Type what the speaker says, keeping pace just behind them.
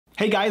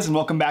Hey guys, and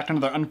welcome back to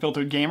another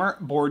Unfiltered Gamer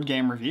board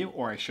game review,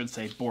 or I should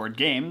say board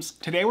games.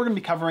 Today we're going to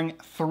be covering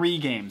 3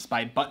 games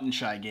by Button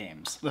Shy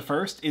Games. The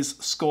first is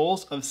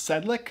Skulls of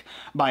Sedlec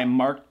by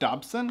Mark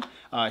Dobson.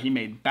 He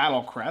made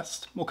Battle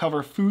Crest. We'll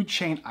cover Food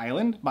Chain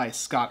Island by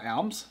Scott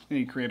Almes,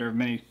 the creator of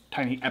many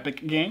tiny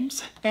epic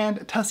games.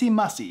 And Tussie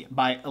Mussie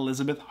by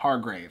Elizabeth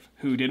Hargrave,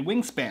 who did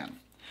Wingspan.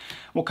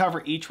 We'll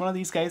cover each one of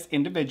these guys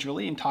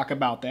individually and talk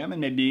about them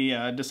and maybe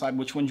decide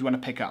which ones you want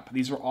to pick up.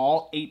 These are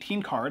all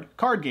 18 card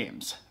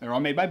games. They're all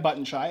made by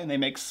Button Shy, and they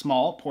make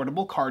small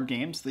portable card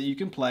games that you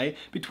can play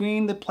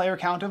between the player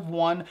count of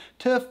 1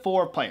 to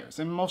 4 players.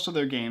 And most of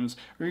their games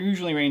are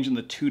usually range in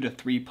the 2 to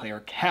 3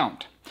 player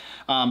count.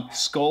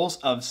 Skulls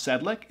of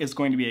Sedlec is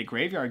going to be a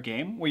graveyard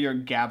game where you're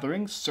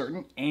gathering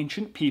certain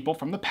ancient people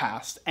from the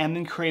past and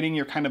then creating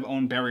your kind of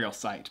own burial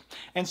site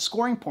and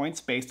scoring points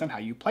based on how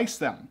you place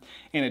them.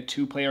 In a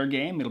 2-player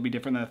game, it'll be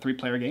different than a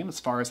 3-player game as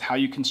far as how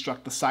you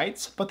construct the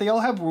sites, but they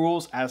all have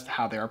rules as to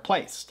how they are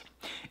placed.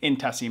 In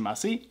Tussie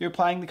Mussie, you're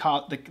playing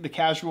the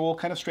casual,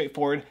 kind of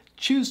straightforward,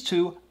 choose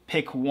to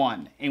pick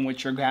one, in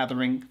which you're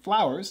gathering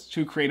flowers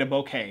to create a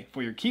bouquet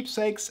for your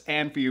keepsakes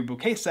and for your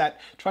bouquet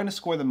set, trying to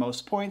score the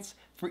most points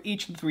for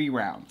each of the 3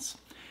 rounds.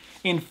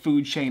 In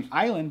Food Chain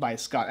Island by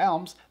Scott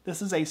Almes,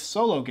 this is a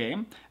solo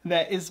game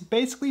that is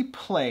basically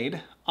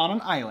played on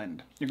an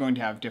island. You're going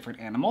to have different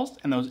animals,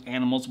 and those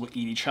animals will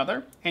eat each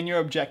other, and your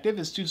objective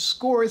is to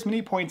score as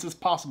many points as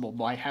possible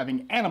by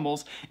having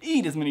animals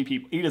eat as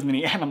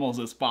many animals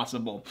as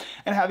possible,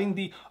 and having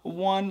the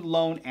one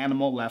lone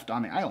animal left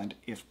on the island,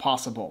 if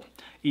possible.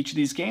 Each of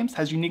these games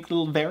has unique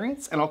little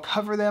variants, and I'll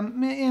cover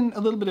them in a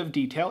little bit of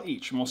detail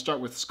each. And we'll start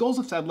with Skulls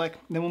of Sedlec,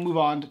 then we'll move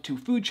on to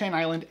Food Chain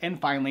Island, and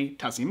finally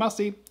Tussie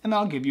Mussie, and then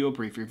I'll give you a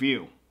brief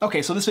review.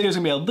 Okay, so this video is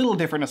going to be a little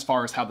different as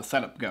far as how the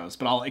setup goes,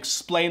 but I'll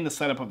explain the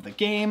setup of the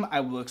game,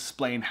 I will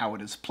explain how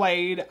it is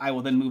played, I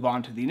will then move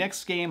on to the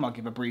next game, I'll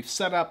give a brief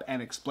setup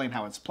and explain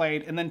how it's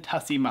played, and then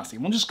Tussie Mussie.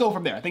 We'll just go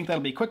from there. I think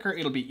that'll be quicker,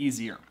 it'll be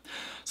easier.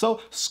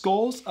 So,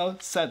 Skulls of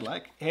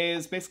Sedlec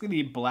is basically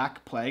the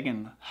Black Plague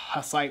and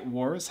Hussite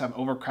wars have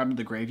overcrowded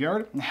the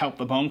graveyard and helped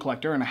the Bone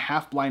Collector and a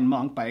half-blind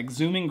monk by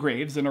exhuming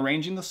graves and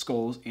arranging the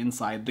skulls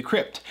inside the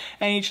crypt,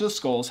 and each of the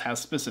skulls has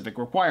specific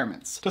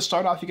requirements. To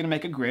start off, you're going to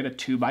make a grid, a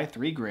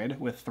 2x3 grid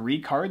with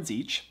 3 cards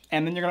each,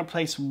 and then you're going to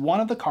place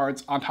one of the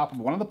cards on top of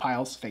one of the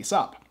piles face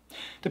up.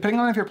 Depending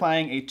on if you're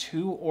playing a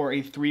 2 or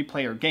a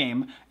 3-player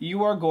game,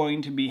 you are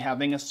going to be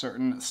having a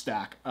certain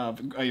stack of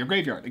your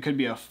graveyard. It could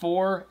be a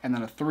 4 and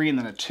then a 3 and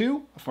then a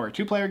 2 for a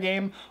 2-player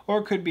game, or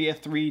it could be a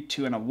 3,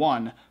 2, and a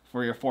 1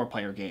 for your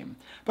 4-player game.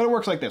 But it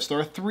works like this. There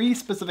are 3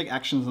 specific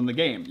actions in the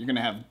game. You're going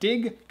to have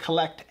dig,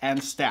 collect,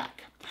 and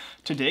stack.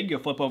 To dig, you'll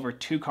flip over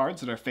 2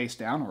 cards that are face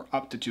down, or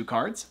up to 2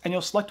 cards, and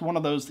you'll select one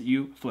of those that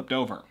you flipped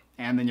over,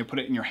 and then you'll put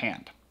it in your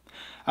hand.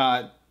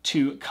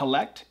 To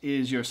collect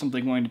is you're simply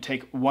going to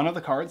take one of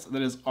the cards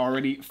that is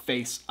already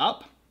face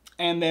up,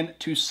 and then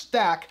to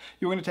stack,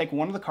 you're going to take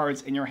one of the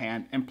cards in your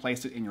hand and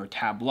place it in your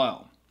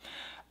tableau.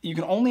 You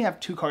can only have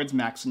 2 cards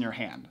max in your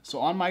hand.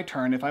 So on my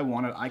turn, if I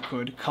wanted, I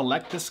could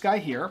collect this guy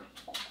here.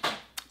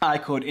 I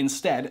could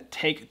instead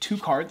take 2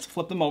 cards,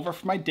 flip them over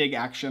for my dig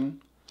action,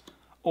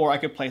 or I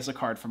could place a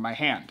card from my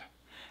hand.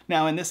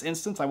 Now in this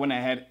instance, I went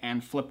ahead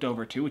and flipped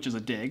over 2, which is a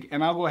dig,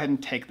 and I'll go ahead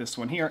and take this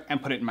one here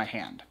and put it in my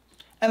hand.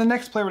 And the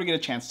next player would get a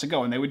chance to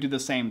go, and they would do the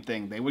same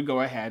thing. They would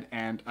go ahead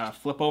and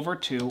flip over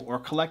 2, or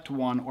collect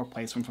 1, or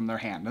place one from their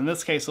hand. In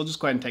this case, they'll just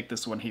go ahead and take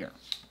this one here.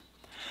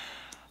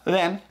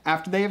 Then,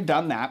 after they have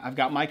done that, I've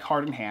got my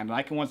card in hand, and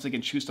I can once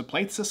again choose to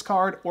place this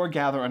card or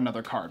gather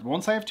another card.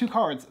 Once I have 2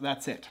 cards,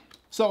 that's it.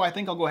 So I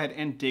think I'll go ahead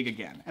and dig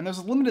again. And there's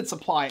a limited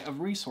supply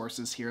of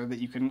resources here that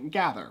you can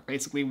gather.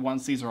 Basically,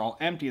 once these are all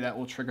empty, that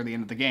will trigger the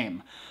end of the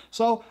game.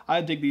 So I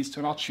dig these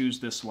 2, and I'll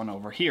choose this one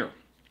over here.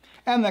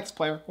 And the next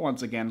player,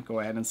 once again,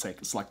 go ahead and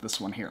select this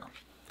one here.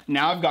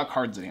 Now I've got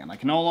cards in hand. I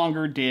can no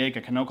longer dig,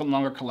 I can no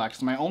longer collect,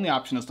 so my only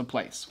option is to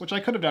place, which I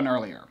could have done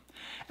earlier.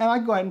 And I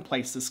go ahead and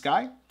place this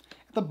guy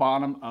at the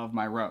bottom of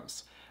my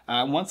rows.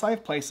 Once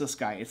I've placed this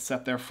guy, it's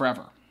set there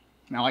forever.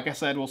 Now, like I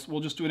said, we'll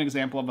just do an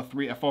example of a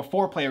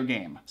 4-player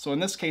game. So in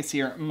this case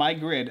here, my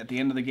grid at the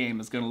end of the game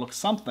is going to look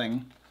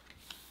something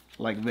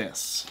like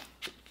this.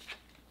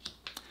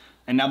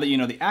 And now that you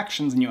know the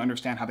actions and you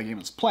understand how the game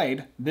is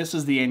played, this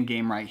is the end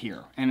game right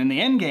here. And in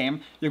the end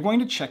game, you're going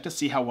to check to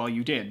see how well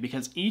you did,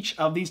 because each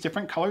of these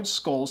different colored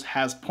skulls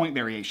has point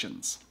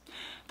variations.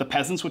 The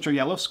peasants, which are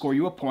yellow, score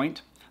you a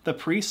point. The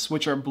priests,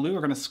 which are blue,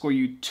 are going to score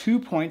you 2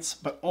 points,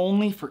 but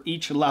only for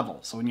each level.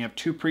 So when you have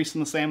 2 priests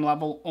in the same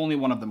level, only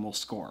one of them will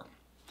score.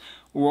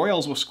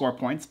 Royals will score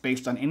points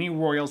based on any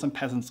royals and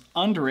peasants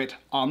under it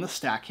on the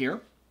stack here.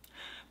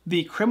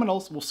 The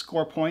criminals will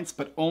score points,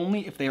 but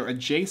only if they are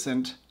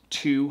adjacent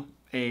to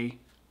a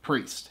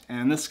priest.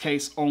 And in this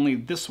case, only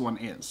this one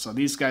is. So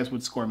these guys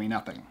would score me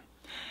nothing.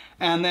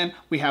 And then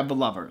we have the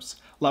lovers.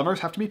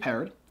 Lovers have to be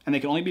paired, and they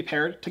can only be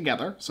paired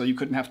together, so you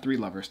couldn't have 3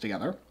 lovers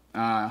together.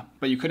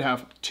 But you could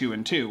have 2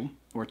 and 2,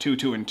 or 2,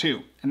 2, and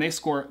 2, and they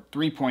score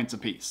 3 points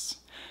apiece.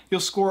 You'll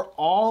score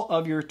all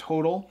of your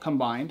total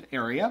combined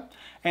area,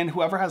 and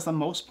whoever has the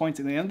most points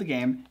at the end of the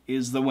game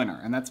is the winner.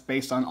 And that's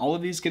based on all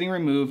of these getting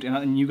removed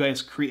and you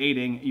guys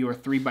creating your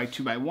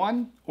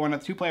 3x2x1, or in a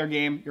 2-player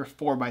game, your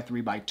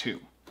 4x3x2.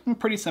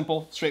 Pretty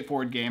simple,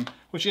 straightforward game,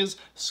 which is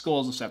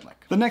Skulls of Sedlec.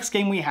 The next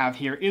game we have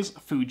here is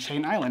Food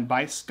Chain Island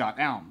by Scott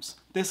Almes.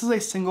 This is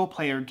a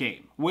single-player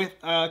game with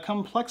a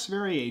complex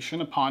variation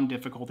upon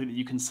difficulty that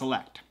you can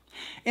select.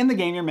 In the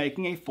game, you're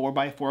making a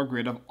 4x4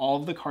 grid of all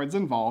of the cards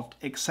involved,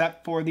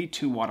 except for the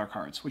 2 water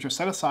cards, which are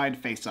set aside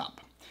face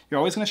up. You're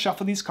always going to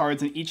shuffle these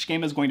cards, and each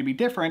game is going to be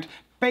different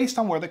based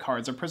on where the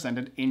cards are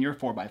presented in your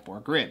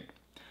 4x4 grid.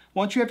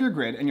 Once you have your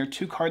grid and your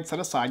 2 cards set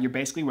aside, you're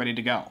basically ready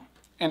to go.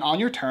 And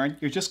on your turn,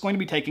 you're just going to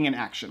be taking an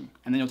action,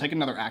 and then you'll take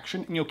another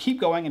action, and you'll keep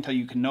going until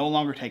you can no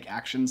longer take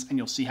actions, and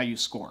you'll see how you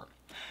score.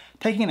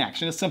 Taking an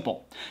action is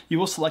simple. You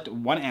will select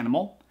one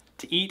animal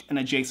to eat an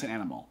adjacent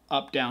animal,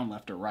 up, down,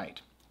 left, or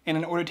right. And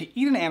in order to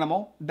eat an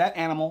animal, that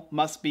animal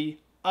must be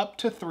up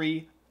to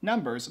 3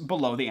 numbers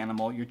below the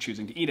animal you're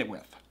choosing to eat it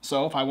with.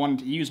 So if I wanted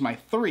to use my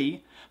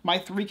 3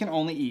 can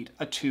only eat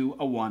a 2,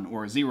 a 1,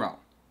 or a 0.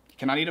 It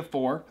cannot eat a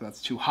 4, because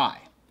that's too high.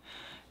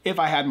 If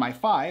I had my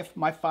 5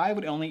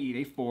 would only eat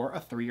a 4,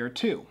 a 3, or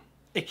 2.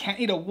 It can't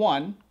eat a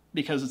 1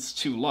 because it's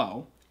too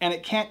low, and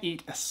it can't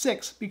eat a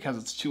 6 because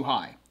it's too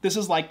high. This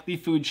is like the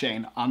food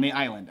chain on the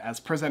island as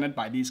presented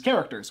by these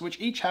characters, which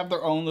each have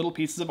their own little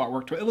pieces of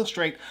artwork to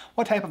illustrate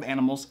what type of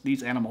animals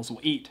these animals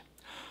will eat.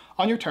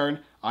 On your turn,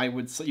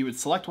 you would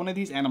select one of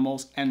these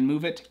animals and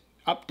move it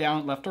up,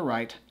 down, left, or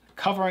right,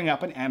 covering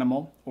up an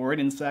animal or an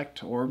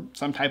insect or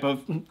some type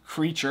of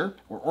creature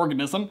or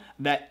organism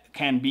that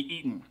can be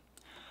eaten.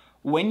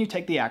 When you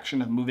take the action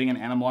of moving an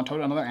animal onto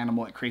another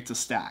animal, it creates a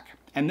stack.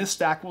 And this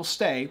stack will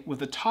stay with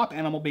the top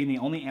animal being the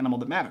only animal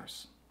that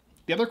matters.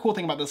 The other cool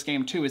thing about this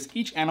game too is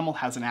each animal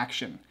has an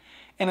action.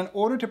 And in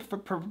order to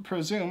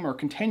presume or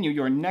continue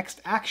your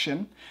next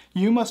action,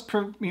 you must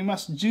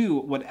do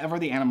whatever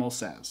the animal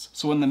says.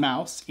 So when the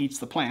mouse eats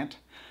the plant,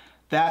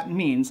 that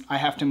means I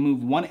have to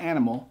move one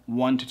animal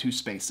 1 to 2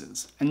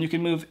 spaces. And you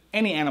can move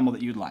any animal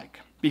that you'd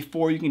like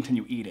before you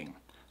continue eating.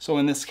 So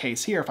in this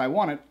case here, if I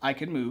wanted, I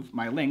could move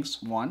my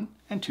lynx 1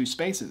 and 2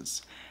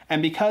 spaces.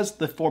 And because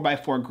the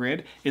 4x4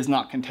 grid is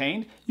not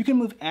contained, you can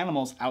move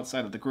animals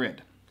outside of the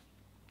grid.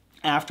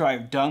 After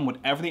I've done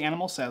whatever the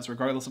animal says,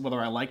 regardless of whether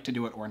I like to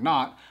do it or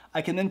not,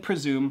 I can then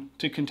presume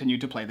to continue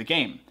to play the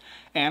game.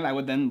 And I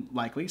would then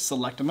likely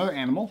select another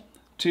animal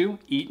to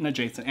eat an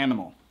adjacent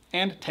animal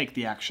and take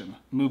the action.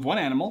 Move one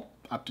animal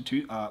up to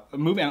 2,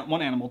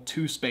 one animal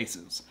 2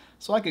 spaces.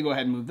 So I could go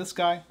ahead and move this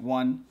guy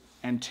 1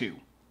 and 2.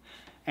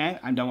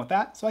 And I'm done with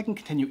that, so I can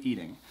continue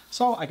eating.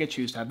 So I could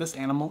choose to have this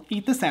animal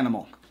eat this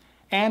animal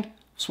and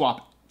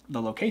swap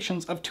the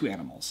locations of 2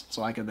 animals.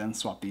 So I could then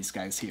swap these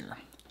guys here.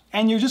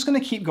 And you're just going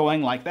to keep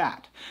going like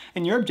that.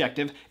 And your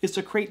objective is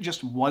to create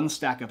just 1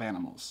 stack of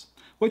animals,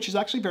 which is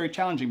actually very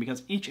challenging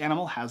because each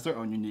animal has their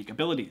own unique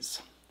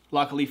abilities.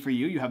 Luckily for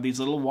you, you have these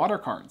little water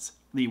cards,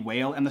 the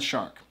whale and the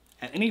shark.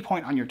 At any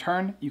point on your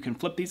turn, you can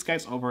flip these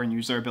guys over and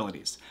use their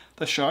abilities.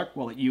 The shark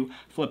will let you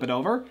flip it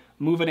over,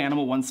 move an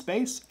animal 1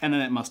 space, and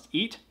then it must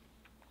eat.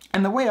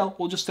 And the whale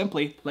will just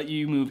simply let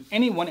you move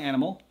any one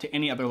animal to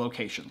any other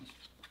location.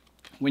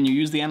 When you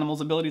use the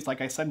animal's abilities, like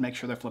I said, make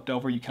sure they're flipped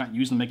over. You cannot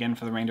use them again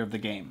for the remainder of the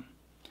game.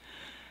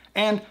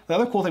 And the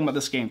other cool thing about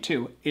this game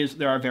too is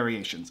there are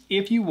variations.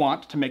 If you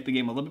want to make the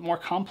game a little bit more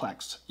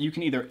complex, you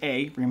can either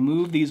A,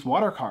 remove these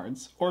water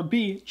cards, or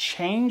B,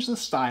 change the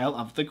style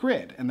of the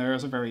grid. And there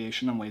is a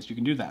variation on ways you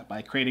can do that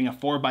by creating a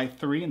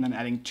 4x3 and then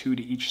adding 2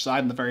 to each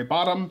side in the very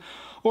bottom,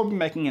 or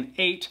making an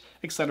 8,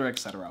 etc.,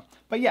 etc.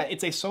 But yeah,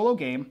 it's a solo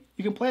game.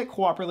 You can play it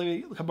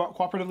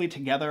cooperatively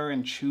together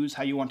and choose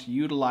how you want to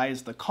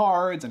utilize the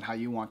cards and how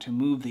you want to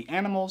move the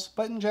animals.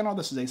 But in general,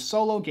 this is a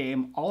solo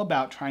game all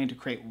about trying to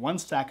create 1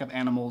 stack of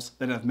animals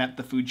that have met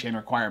the food chain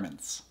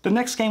requirements. The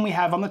next game we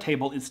have on the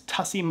table is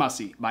Tussie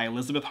Mussie by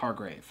Elizabeth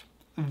Hargrave.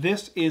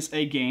 This is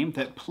a game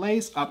that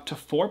plays up to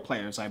 4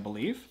 players, I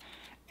believe.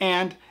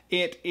 And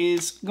it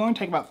is going to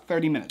take about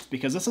 30 minutes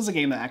because this is a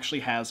game that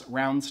actually has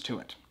rounds to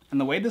it. And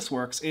the way this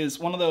works is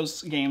one of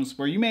those games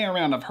where you may or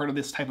may not have heard of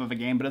this type of a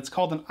game, but it's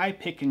called an I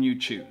pick and you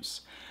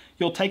choose.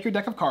 You'll take your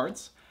deck of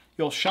cards,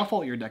 you'll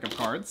shuffle your deck of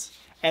cards,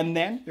 and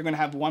then you're going to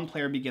have one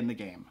player begin the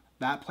game.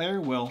 That player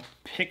will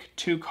pick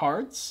 2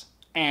 cards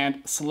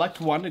and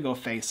select one to go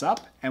face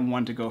up and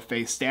one to go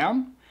face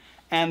down.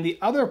 And the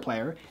other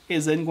player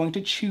is then going to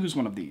choose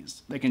one of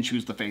these. They can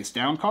choose the face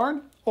down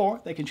card,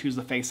 or they can choose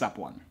the face up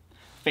one.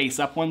 Face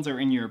up ones are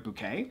in your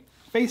bouquet.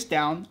 Face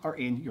down are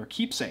in your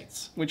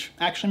keepsakes, which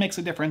actually makes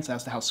a difference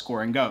as to how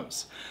scoring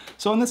goes.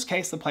 So in this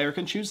case, the player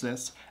can choose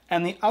this,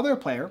 and the other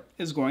player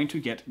is going to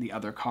get the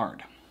other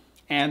card.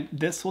 And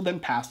this will then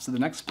pass to the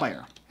next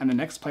player, and the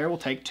next player will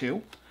take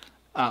 2,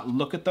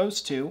 look at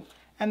those 2,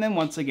 and then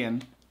once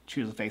again,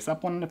 choose a face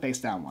up one and a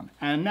face down one.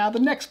 And now the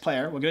next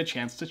player will get a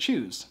chance to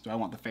choose. Do I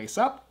want the face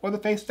up or the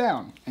face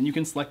down? And you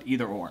can select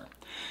either or.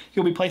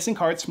 You'll be placing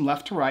cards from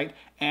left to right,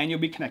 and you'll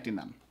be connecting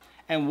them.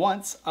 And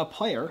once a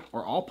player,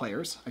 or all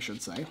players, I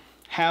should say,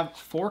 have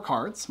 4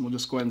 cards, and we'll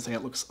just go ahead and say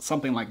it looks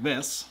something like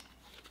this,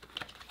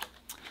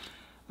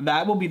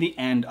 that will be the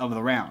end of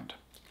the round.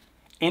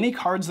 Any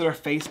cards that are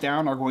face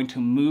down are going to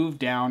move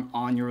down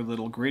on your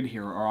little grid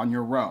here, or on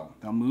your row.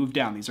 They'll move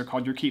down. These are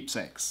called your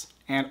keepsakes.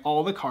 And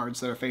all the cards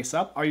that are face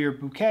up are your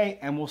bouquet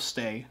and will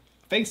stay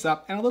face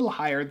up and a little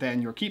higher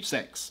than your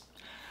keepsakes.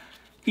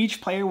 Each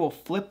player will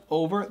flip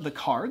over the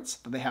cards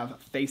that they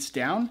have face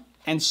down,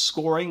 and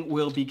scoring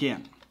will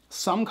begin.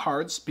 Some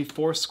cards,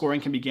 before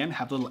scoring can begin,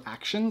 have little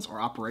actions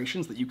or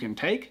operations that you can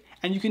take,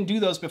 and you can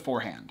do those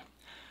beforehand.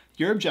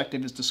 Your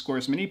objective is to score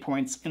as many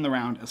points in the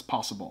round as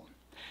possible.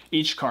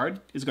 Each card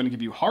is going to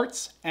give you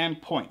hearts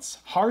and points.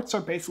 Hearts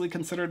are basically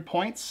considered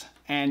points,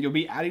 and you'll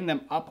be adding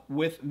them up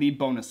with the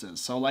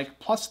bonuses. So like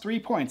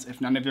 +3 points if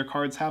none of your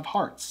cards have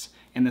hearts.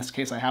 In this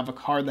case, I have a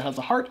card that has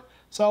a heart,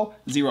 so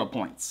 0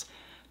 points.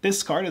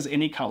 This card is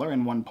any color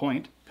and 1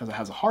 point, because it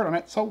has a heart on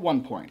it, so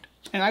 1 point.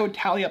 And I would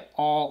tally up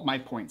all my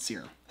points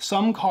here.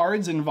 Some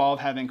cards involve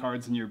having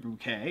cards in your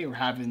bouquet or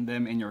having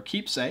them in your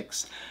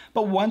keepsakes,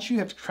 but once you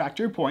have tracked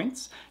your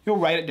points, you'll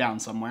write it down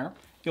somewhere.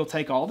 You'll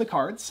take all the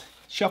cards,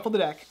 shuffle the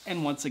deck,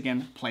 and once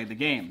again play the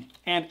game.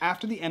 And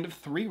after the end of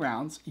 3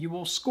 rounds, you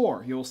will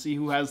score. You'll see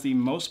who has the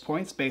most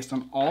points based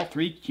on all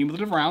 3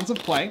 cumulative rounds of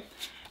play,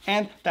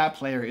 and that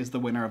player is the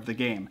winner of the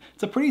game.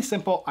 It's a pretty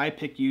simple I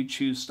pick you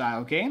choose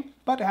style game,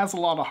 but it has a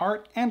lot of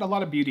heart and a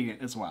lot of beauty in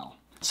it as well.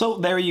 So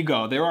there you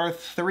go. There are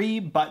 3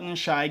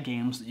 button-shy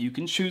games that you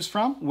can choose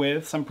from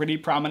with some pretty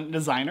prominent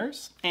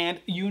designers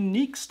and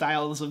unique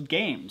styles of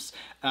games.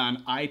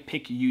 An I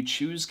pick you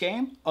choose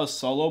game, a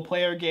solo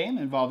player game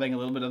involving a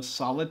little bit of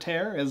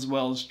solitaire as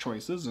well as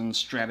choices and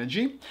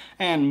strategy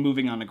and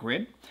moving on a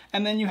grid.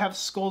 And then you have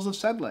Skulls of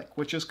Sedlec,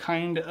 which is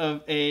kind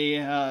of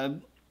a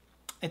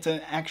it's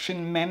an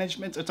action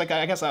management. It's like,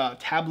 I guess, a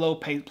tableau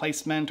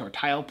placement or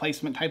tile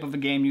placement type of a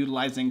game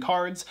utilizing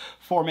cards,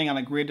 forming on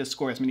a grid to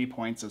score as many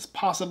points as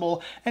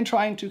possible, and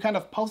trying to kind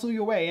of puzzle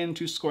your way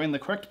into scoring the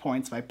correct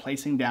points by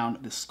placing down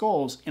the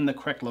skulls in the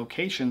correct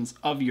locations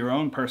of your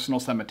own personal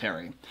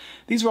cemetery.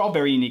 These are all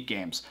very unique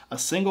games. A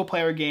single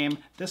player game.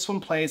 This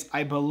one plays,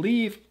 I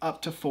believe,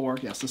 up to 4.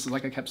 Yes, this is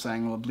like I kept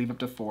saying, I believe up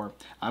to 4.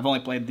 I've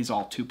only played these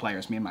all 2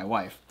 players, me and my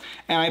wife.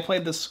 And I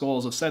played the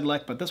Skulls of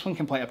Sedlec, but this one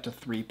can play up to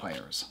 3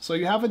 players. So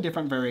you have a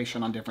different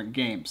variation on different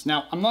games.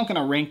 Now, I'm not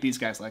going to rank these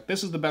guys like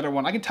this is the better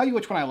one. I can tell you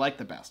which one I like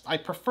the best. I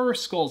prefer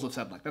Skulls of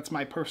Sedlec. That's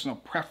my personal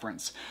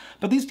preference.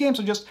 But these games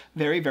are just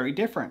very, very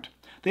different.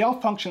 They all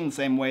function the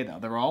same way, though.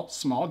 They're all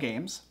small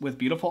games with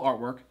beautiful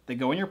artwork. They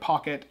go in your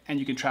pocket, and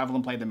you can travel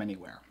and play them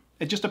anywhere.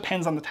 It just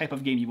depends on the type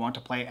of game you want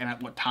to play and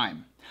at what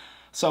time.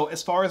 So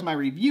as far as my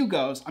review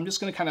goes, I'm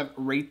just going to kind of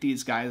rate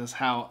these guys as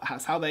how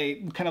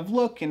they kind of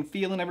look and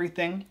feel and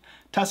everything.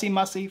 Tussie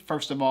Mussie,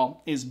 first of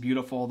all, is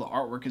beautiful. The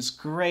artwork is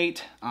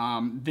great.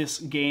 This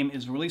game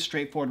is really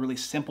straightforward, really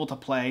simple to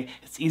play.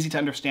 It's easy to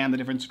understand the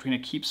difference between a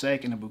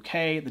keepsake and a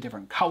bouquet, the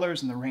different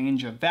colors and the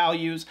range of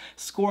values,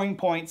 scoring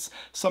points.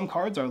 Some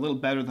cards are a little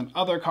better than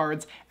other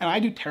cards, and I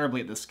do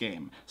terribly at this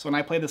game. So when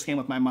I play this game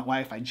with my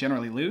wife, I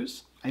generally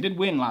lose. I did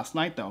win last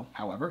night though,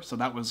 however, so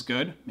that was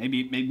good.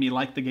 Maybe it made me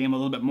like the game a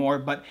little bit more,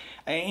 but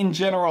in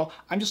general,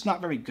 I'm just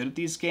not very good at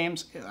these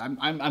games.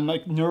 I'm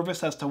like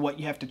nervous as to what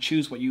you have to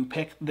choose, what you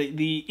pick.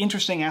 The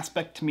interesting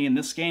aspect to me in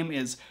this game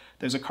is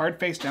there's a card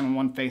face down and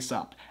one face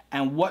up.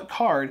 And what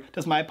card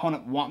does my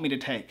opponent want me to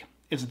take?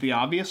 Is it the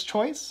obvious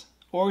choice,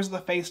 or is it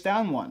the face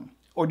down one?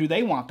 Or do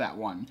they want that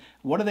one?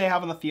 What do they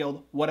have on the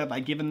field? What have I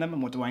given them,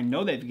 and what do I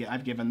know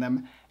I've given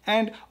them?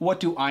 And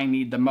what do I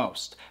need the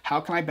most? How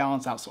can I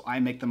balance out so I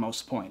make the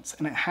most points?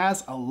 And it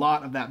has a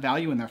lot of that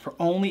value in there for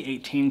only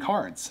 18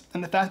 cards.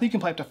 And the fact that you can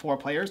play up to 4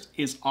 players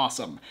is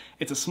awesome.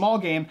 It's a small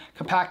game,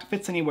 compact,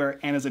 fits anywhere,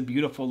 and is a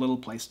beautiful little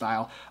play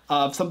style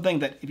of something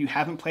that if you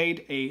haven't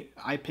played a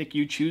I Pick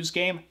You Choose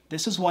game,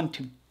 this is one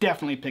to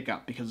definitely pick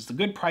up because it's a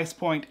good price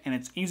point and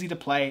it's easy to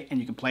play and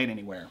you can play it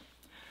anywhere.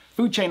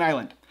 Food Chain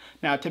Island.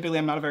 Now, typically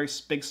I'm not a very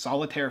big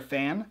solitaire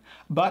fan,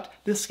 but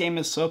this game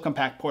is so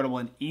compact, portable,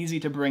 and easy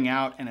to bring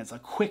out, and it's a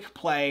quick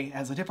play. It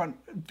has a different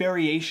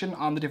variation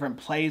on the different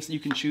plays that you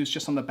can choose.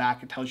 Just on the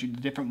back, it tells you the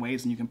different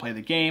ways and you can play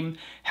the game. It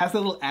has a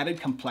little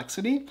added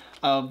complexity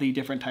of the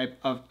different type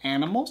of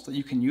animals that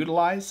you can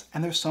utilize,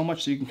 and there's so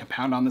much that you can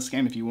compound on this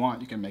game if you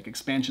want. You can make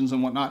expansions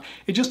and whatnot.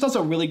 It just does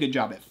a really good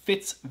job. It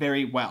fits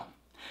very well.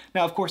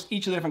 Now, of course,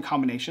 each of the different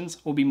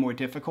combinations will be more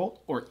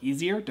difficult or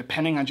easier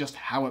depending on just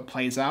how it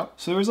plays out.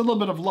 So there's a little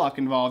bit of luck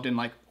involved in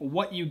like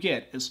what you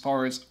get as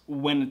far as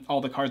when all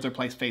the cards are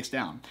placed face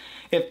down.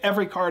 If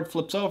every card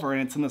flips over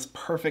and it's in this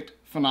perfect,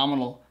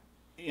 phenomenal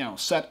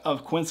set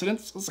of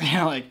coincidences,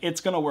 like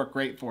it's gonna work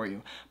great for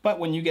you. But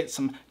when you get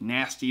some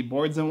nasty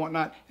boards and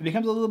whatnot, it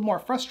becomes a little more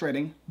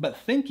frustrating, but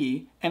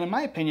thinky, and in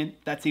my opinion,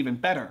 that's even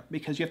better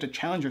because you have to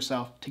challenge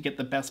yourself to get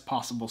the best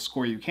possible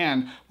score you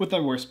can with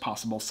the worst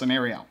possible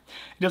scenario.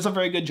 It does a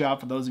very good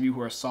job for those of you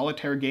who are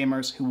solitaire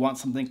gamers who want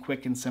something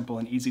quick and simple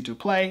and easy to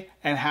play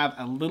and have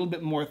a little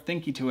bit more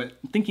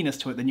thinkiness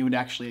to it than you would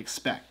actually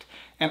expect.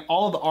 And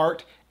all of the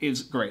art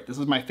is great. This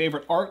is my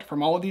favorite art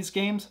from all of these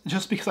games,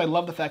 just because I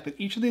love the fact that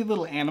each of these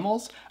little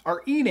animals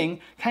are eating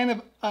kind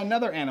of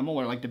another animal,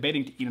 or like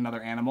debating to eat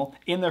another animal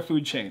in their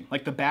food chain.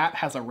 Like the bat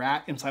has a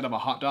rat inside of a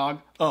hot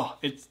dog. Oh,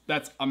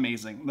 that's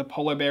amazing. The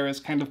polar bear is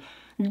kind of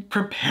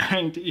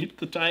preparing to eat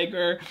the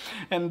tiger,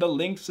 and the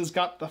lynx has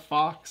got the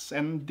fox,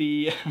 and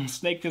the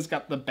snake has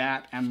got the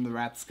bat, and the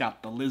rat's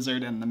got the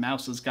lizard, and the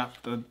mouse has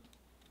got the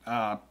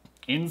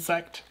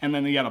insect, and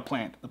then you got a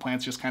plant. The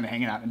plant's just kind of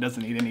hanging out and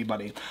doesn't eat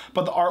anybody.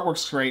 But the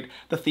artwork's great,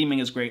 the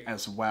theming is great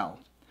as well.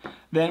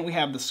 Then we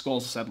have the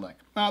Skulls of Sedlec.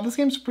 This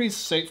game's pretty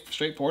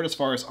straightforward as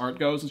far as art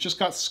goes. It's just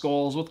got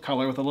skulls with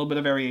color, with a little bit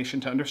of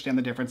variation to understand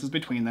the differences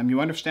between them.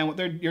 You understand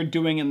what you're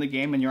doing in the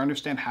game, and you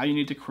understand how you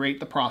need to create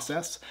the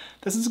process.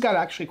 This has got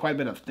actually quite a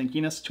bit of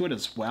thinkiness to it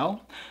as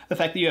well. The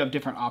fact that you have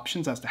different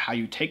options as to how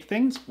you take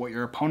things, what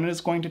your opponent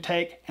is going to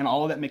take, and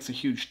all of that makes a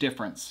huge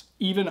difference.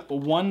 Even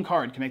one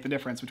card can make the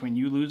difference between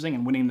you losing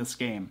and winning this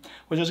game,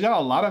 which has got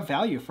a lot of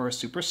value for a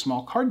super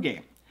small card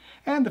game.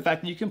 And the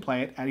fact that you can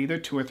play it at either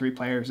 2 or 3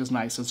 players is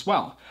nice as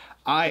well.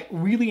 I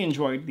really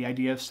enjoyed the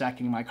idea of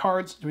stacking my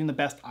cards, doing the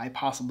best I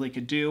possibly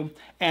could do,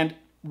 and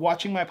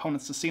watching my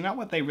opponents to see not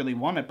what they really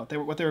wanted, but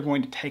what they were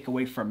going to take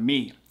away from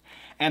me.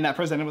 And that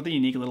presented with a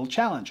unique little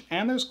challenge.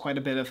 And there's quite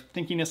a bit of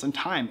thinkiness and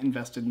time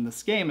invested in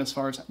this game as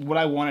far as what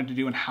I wanted to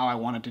do and how I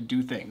wanted to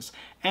do things.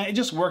 And it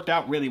just worked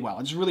out really well.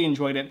 I just really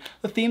enjoyed it.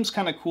 The theme's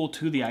kind of cool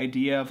too, the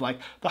idea of like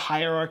the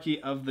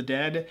hierarchy of the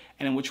dead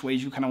and in which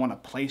ways you kind of want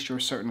to place your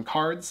certain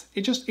cards.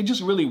 It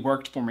just really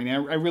worked for me,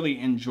 and I really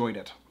enjoyed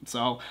it.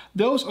 So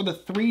those are the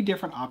 3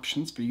 different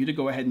options for you to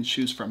go ahead and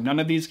choose from. None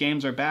of these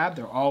games are bad.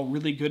 They're all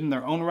really good in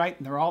their own right,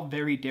 and they're all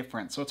very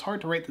different. So it's hard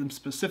to rate them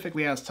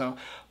specifically as to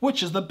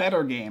which is the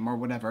better game or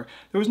whatever.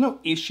 There was no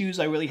issues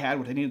I really had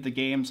with any of the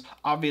games.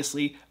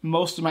 Obviously,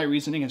 most of my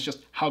reasoning is just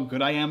how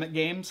good I am at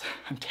games.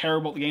 I'm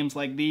terrible at games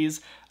like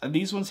these.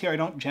 These ones here I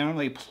don't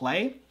generally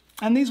play,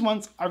 and these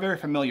ones are very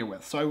familiar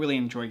with, so I really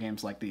enjoy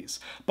games like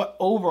these. But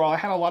overall, I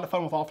had a lot of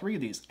fun with all 3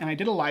 of these, and I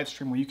did a live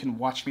stream where you can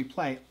watch me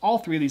play all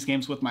 3 of these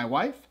games with my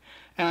wife,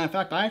 and in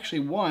fact, I actually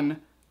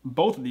won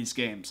both of these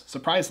games,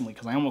 surprisingly,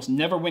 because I almost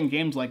never win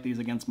games like these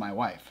against my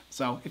wife.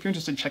 So if you're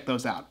interested, check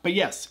those out. But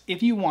yes,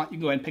 if you want, you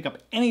can go ahead and pick up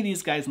any of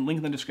these guys and link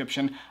in the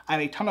description. I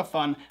had a ton of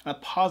fun and a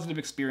positive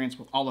experience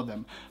with all of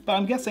them, but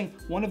I'm guessing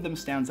one of them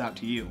stands out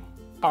to you.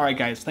 Alright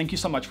guys, thank you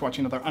so much for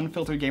watching another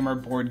Unfiltered Gamer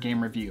board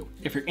game review.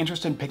 If you're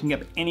interested in picking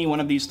up any one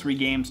of these 3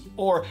 games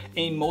or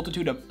a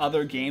multitude of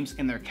other games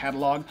in their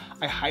catalog,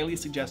 I highly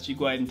suggest you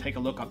go ahead and take a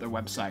look at their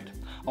website.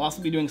 I'll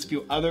also be doing a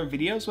few other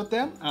videos with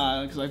them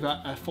because I've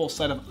got a full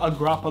set of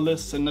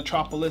Agropolis and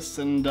Metropolis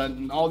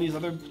and all these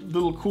other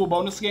little cool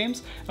bonus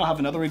games. I'll have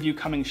another review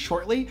coming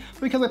shortly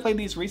because I played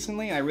these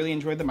recently and I really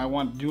enjoyed them. I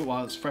wanted to do it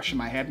while it's fresh in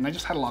my head, and I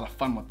just had a lot of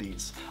fun with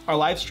these. Our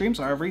live streams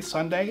are every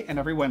Sunday and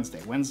every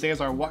Wednesday. Wednesday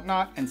is our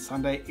Whatnot, and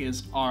Sunday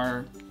is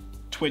our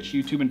Twitch,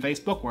 YouTube, and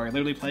Facebook, where I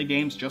literally play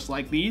games just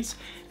like these,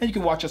 and you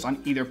can watch us on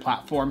either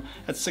platform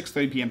at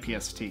 6:30 p.m.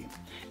 PST.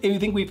 If you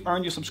think we've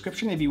earned your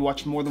subscription, if you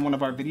watch more than one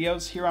of our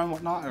videos here on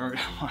Whatnot, or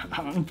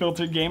on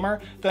Unfiltered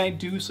Gamer, then I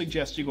do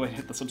suggest you go ahead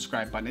and hit the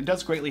subscribe button. It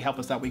does greatly help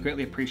us out. We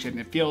greatly appreciate it,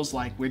 and it feels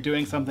like we're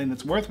doing something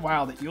that's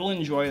worthwhile, that you'll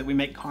enjoy, that we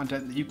make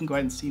content, that you can go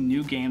ahead and see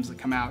new games that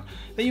come out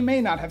that you may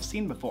not have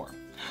seen before.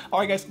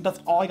 Alright guys, that's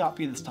all I got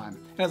for you this time.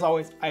 And as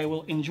always, I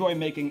will enjoy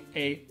making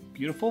a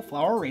beautiful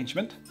flower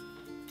arrangement,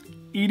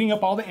 eating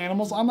up all the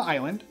animals on the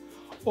island,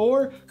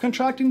 or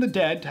contracting the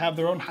dead to have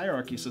their own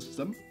hierarchy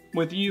system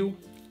with you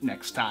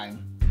next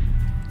time.